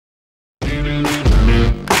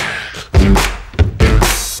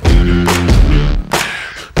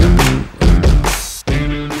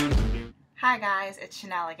guys, it's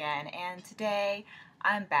Chanel again, and today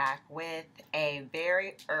I'm back with a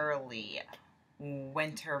very early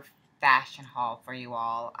winter fashion haul for you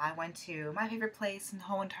all. I went to my favorite place in the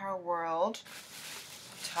whole entire world,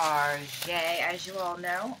 Target. As you all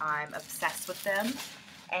know, I'm obsessed with them,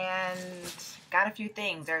 and got a few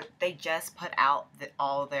things. They just put out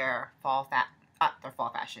all their fall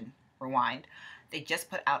fashion. Rewind. They just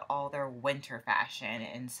put out all their winter fashion,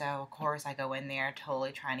 and so of course I go in there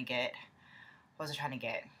totally trying to get, what was I trying to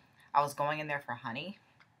get? I was going in there for honey,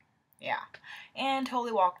 yeah, and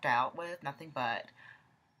totally walked out with nothing but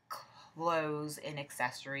clothes and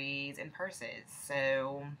accessories and purses.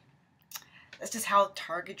 So that's just how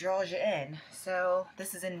Target draws you in. So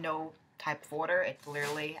this is in no type of order, it's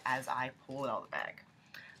literally as I pull it out of the bag.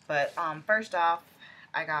 But first off,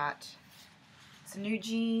 I got some new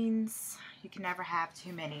jeans. You can never have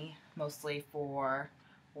too many, mostly for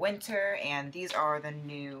winter, and these are the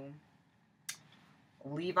new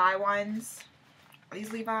Levi ones. Are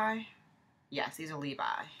these Levi? Yes, these are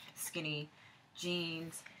Levi. Skinny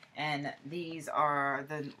jeans, and these are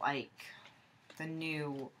the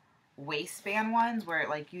new waistband ones where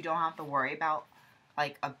you don't have to worry about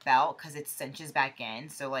a belt because it cinches back in,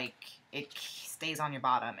 so it stays on your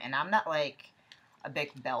bottom. And I'm not a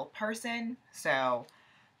big belt person, so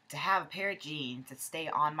to have a pair of jeans that stay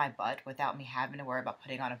on my butt without me having to worry about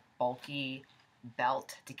putting on a bulky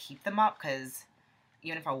belt to keep them up, because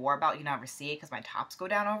even if I wore a belt, you never see it because my tops go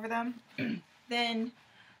down over them, then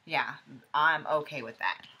yeah, I'm okay with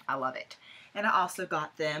that. I love it. And I also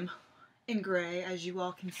got them in gray, as you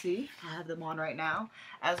all can see. I have them on right now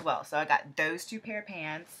as well. So I got those two pair of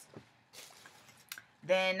pants.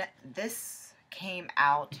 Then this came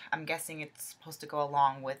out, I'm guessing it's supposed to go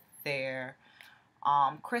along with their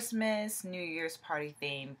Christmas, New Year's party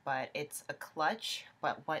theme, but it's a clutch.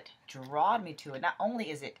 But what drawed me to it, not only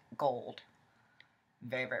is it gold,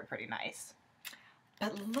 very, very pretty nice,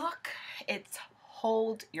 but look, it's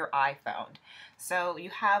hold your iPhone. So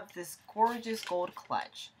you have this gorgeous gold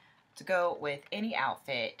clutch to go with any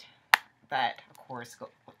outfit, but of course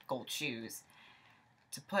gold shoes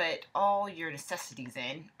to put all your necessities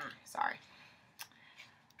in. Sorry.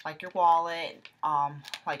 Like your wallet,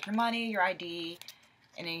 like your money, your ID,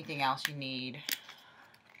 and anything else you need.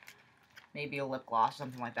 Maybe a lip gloss or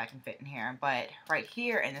something like that can fit in here. But right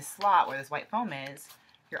here in the slot where this white foam is,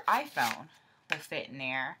 your iPhone will fit in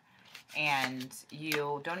there. And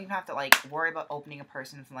you don't even have to worry about opening a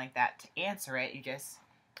purse or something like that to answer it. You just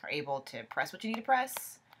are able to press what you need to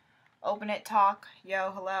press, open it, talk,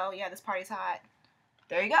 yo, hello, yeah, this party's hot.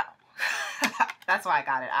 There you go. That's why I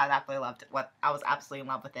got it. I absolutely loved it. I was absolutely in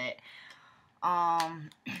love with it.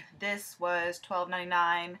 This was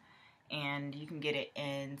 $12.99, and you can get it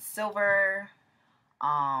in silver,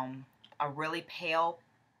 a really pale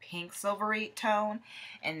pink silvery tone,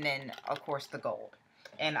 and then of course the gold.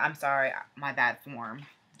 And I'm sorry, my bad form.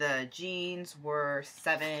 The jeans were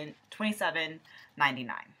 $27.99.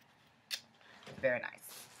 Very nice.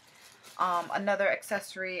 Another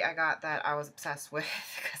accessory I got that I was obsessed with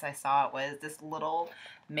because I saw it was this little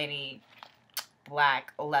mini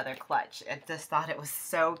black leather clutch. I just thought it was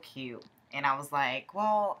so cute. And I was like,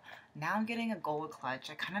 well, now I'm getting a gold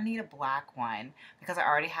clutch. I kind of need a black one because I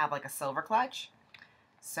already have a silver clutch.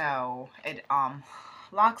 So it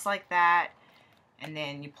locks like that. And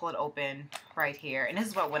then you pull it open right here. And this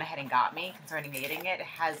is what went ahead and got me concerning getting it. It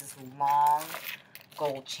has this long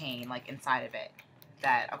gold chain inside of it.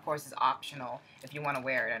 That of course is optional if you want to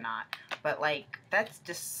wear it or not, but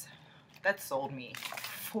that sold me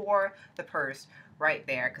for the purse right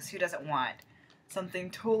there, because who doesn't want something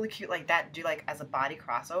totally cute like that to do as a body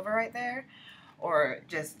crossover right there, or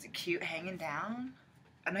just cute hanging down.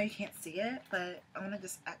 I know you can't see it, but I'm gonna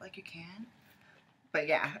just act like you can. But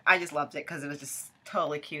yeah, I just loved it because it was just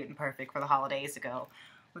totally cute and perfect for the holidays to go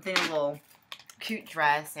within a little cute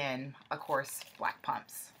dress and of course black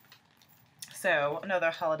pumps. So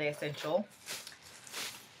another holiday essential.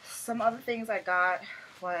 Some other things I got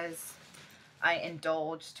was I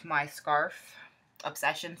indulged my scarf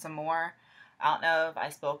obsession some more. I don't know if I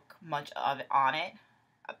spoke much of it on it.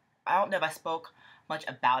 I don't know if I spoke much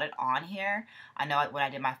about it on here. I know when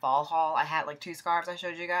I did my fall haul, I had 2 scarves I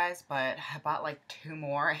showed you guys, but I bought 2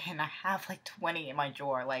 more, and I have 20 in my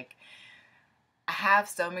drawer. I have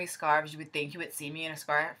so many scarves, you would think you would see me in a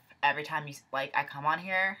scarf every time I come on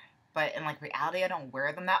here. But in reality, I don't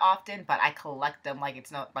wear them that often, but I collect them it's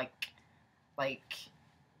not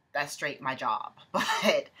that's straight my job.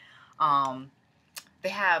 But they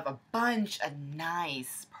have a bunch of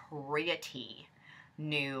nice, pretty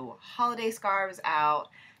new holiday scarves out.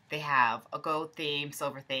 They have a gold theme,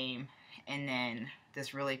 silver theme, and then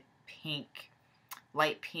this really pink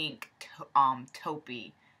light pink,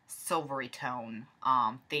 taupey, silvery tone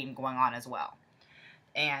theme going on as well.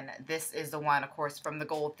 And this is the one, of course, from the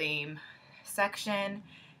gold theme section,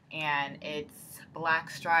 and it's black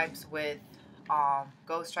stripes with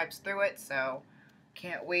gold stripes through it, so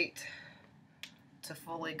can't wait to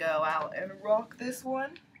fully go out and rock this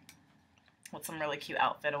one with some really cute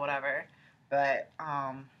outfit or whatever. But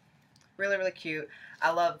really, really cute.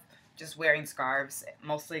 I love just wearing scarves,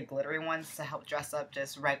 mostly glittery ones, to help dress up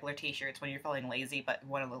just regular t-shirts when you're feeling lazy but you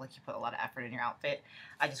want to look like you put a lot of effort in your outfit.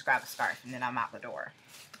 I just grab a scarf and then I'm out the door.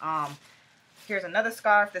 Here's another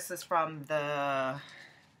scarf. This is from the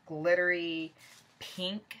glittery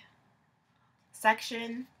pink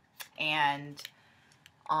section, and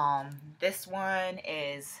this one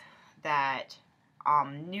is that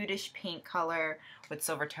nudish pink color with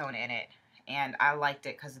silver tone in it, and I liked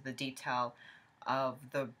it because of the detail of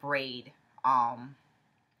the braid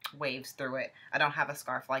waves through it. I don't have a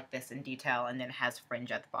scarf like this in detail, and then it has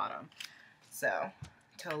fringe at the bottom, so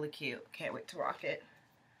totally cute. Can't wait to rock it.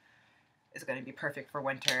 It's going to be perfect for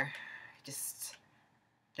winter. Just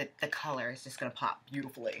the color is just going to pop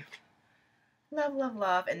beautifully. Love, love,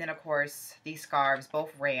 love. And then, of course, these scarves both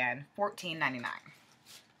ran $14.99.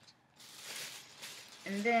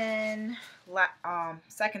 And then,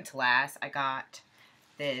 second to last, I got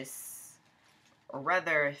this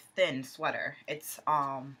rather thin sweater. It's,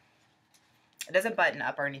 it doesn't button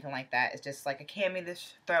up or anything like that. It's just like a cami to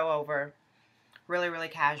throw over. Really, really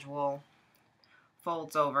casual.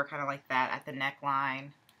 Folds over kind of like that at the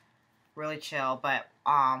neckline. Really chill. But,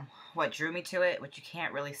 what drew me to it, which you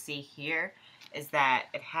can't really see here, is that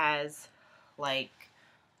it has like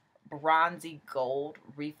bronzy gold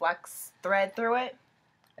reflex thread through it.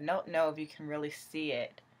 I don't know if you can really see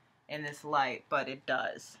it in this light, but it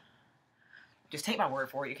does. Just take my word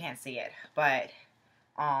for it, you can't see it. But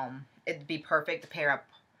it'd be perfect to pair up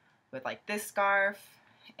with like this scarf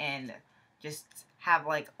and just have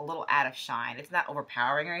like a little add of shine. It's not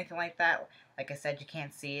overpowering or anything like that. Like I said, you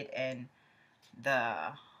can't see it in the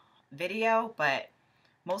video, but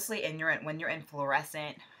mostly when you're in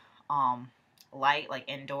fluorescent light, like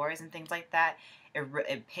indoors and things like that,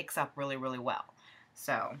 it picks up really, really well.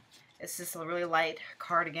 So it's just a really light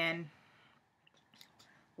cardigan.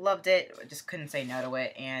 Loved it. Just couldn't say no to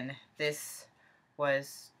it. And this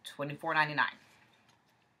was $24.99.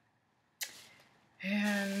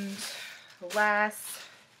 And last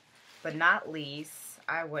but not least,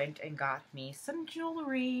 I went and got me some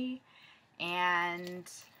jewelry. And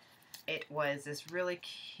it was this really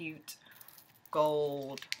cute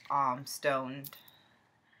gold stoned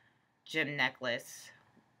gem necklace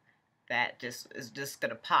that is just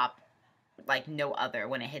gonna pop like no other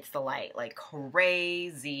when it hits the light, like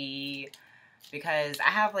crazy. Because I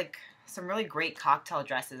have like some really great cocktail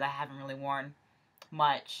dresses I haven't really worn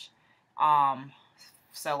much.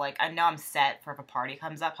 So like I know I'm set for if a party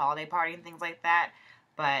comes up, holiday party and things like that.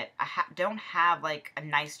 But I don't have like a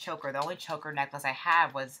nice choker. The only choker necklace I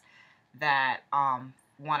have was that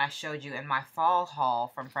one I showed you in my fall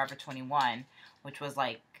haul from Forever 21, which was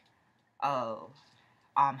like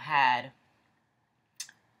had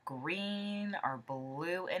green or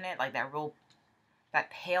blue in it, like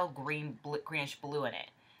that pale greenish blue in it,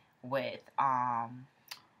 with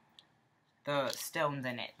the stones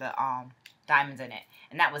in it, the diamonds in it,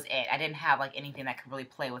 and that was it. I didn't have like anything that could really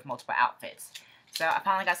play with multiple outfits. So I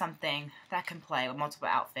finally got something that can play with multiple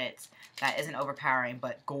outfits that isn't overpowering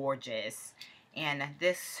but gorgeous. And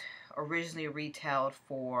this originally retailed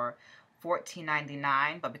for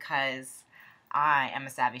 $14.99, but because I am a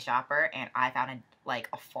savvy shopper and I found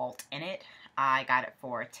a fault in it, I got it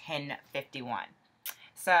for $10.51.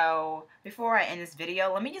 So before I end this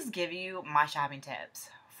video, let me just give you my shopping tips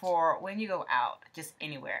for when you go out, just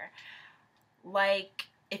anywhere. Like,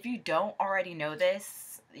 if you don't already know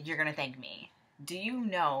this, you're gonna thank me. Do you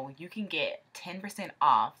know you can get 10%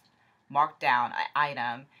 off marked down an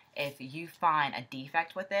item if you find a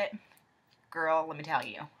defect with it? Girl, let me tell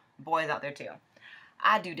you, boys out there too.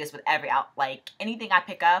 I do this with anything I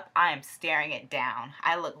pick up, I am staring it down.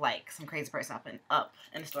 I look like some crazy person up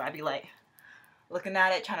in the store. I'd be like looking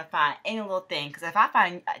at it, trying to find any little thing. Because if I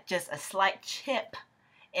find just a slight chip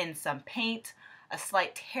in some paint, a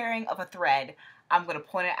slight tearing of a thread, I'm going to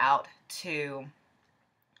point it out to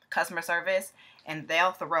customer service, and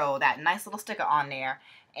they'll throw that nice little sticker on there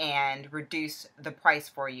and reduce the price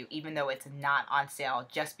for you, even though it's not on sale,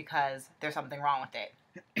 just because there's something wrong with it.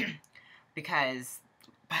 Because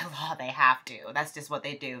by law they have to. That's just what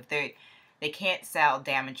they do. They can't sell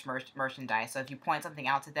damaged merchandise. So if you point something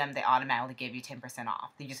out to them, they automatically give you 10%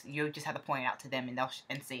 off. You just have to point it out to them and they'll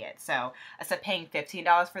see it. So instead of paying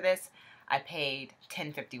 $15 for this, I paid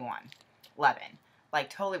 $10.51. 11. Like,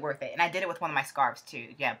 totally worth it. And I did it with one of my scarves too.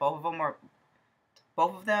 Yeah, both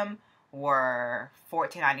of them were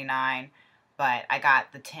 $14.99, but I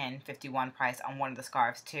got the $10.51 price on one of the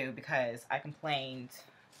scarves too because I complained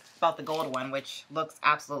about the gold one, which looks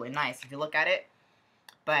absolutely nice if you look at it.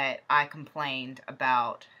 But I complained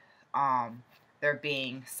about there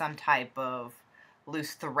being some type of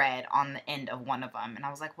loose thread on the end of one of them. And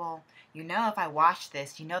I was like, well, you know, if I wash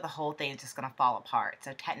this, you know the whole thing is just going to fall apart.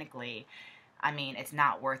 So technically, I mean, it's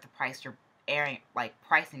not worth the price you're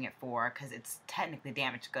pricing it for because it's technically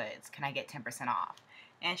damaged goods. Can I get 10% off?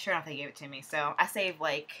 And sure enough, they gave it to me. So I saved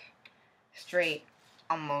like straight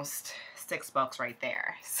almost $6 right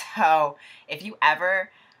there. So if you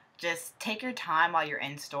ever just take your time while you're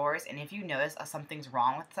in stores, and if you notice something's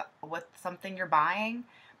wrong with something you're buying,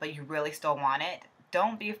 but you really still want it,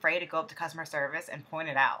 don't be afraid to go up to customer service and point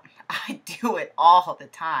it out. I do it all the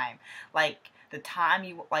time. Like, the time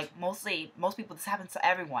you, like, most people, this happens to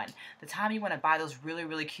everyone. The time you want to buy those really,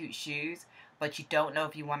 really cute shoes, but you don't know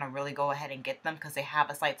if you want to really go ahead and get them because they have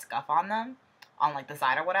a slight scuff on them, on like the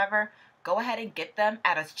side or whatever, go ahead and get them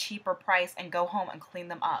at a cheaper price and go home and clean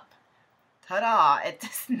them up. Ta-da!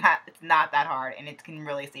 It's not that hard, and it can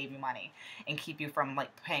really save you money and keep you from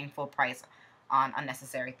like paying full price on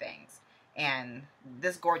unnecessary things. And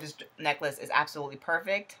this gorgeous necklace is absolutely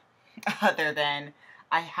perfect, other than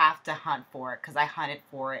I have to hunt for it because I hunted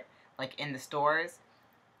for it like in the stores.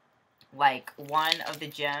 Like, one of the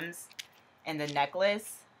gems in the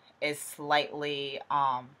necklace is slightly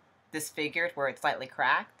disfigured, where it's slightly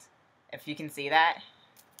cracked. If you can see that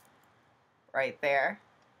right there.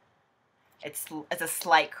 It's a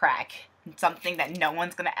slight crack. Something that no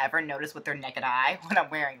one's going to ever notice with their naked eye when I'm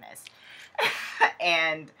wearing this.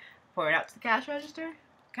 And pour it out to the cash register,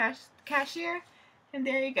 cashier, and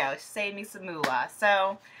there you go. Save me some moolah.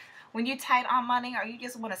 So when you tight on money or you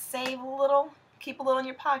just want to save a little, keep a little in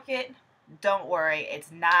your pocket, don't worry.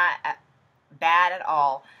 It's not bad at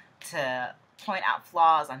all to point out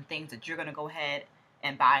flaws on things that you're going to go ahead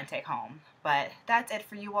and buy and take home. But that's it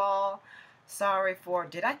for you all. Sorry for,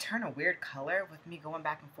 did I turn a weird color with me going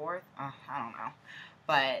back and forth? I don't know.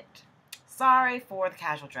 But sorry for the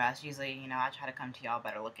casual dress. Usually, you know, I try to come to y'all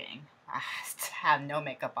better looking. I have no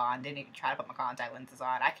makeup on. Didn't even try to put my contact lenses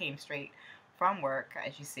on. I came straight from work,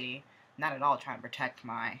 as you see. Not at all trying to protect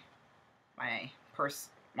my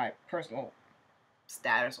personal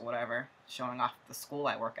status or whatever. Showing off the school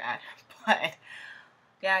I work at. But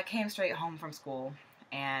yeah, I came straight home from school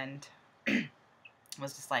and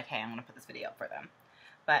was just like, hey, I'm going to put this video up for them.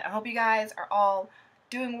 But I hope you guys are all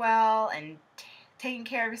doing well and taking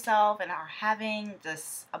care of yourself and are having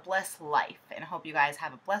just a blessed life. And I hope you guys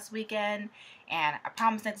have a blessed weekend. And I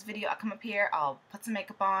promise next video I'll come up here, I'll put some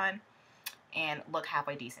makeup on and look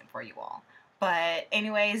halfway decent for you all. But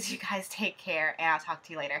anyways, you guys take care and I'll talk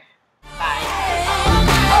to you later. Bye.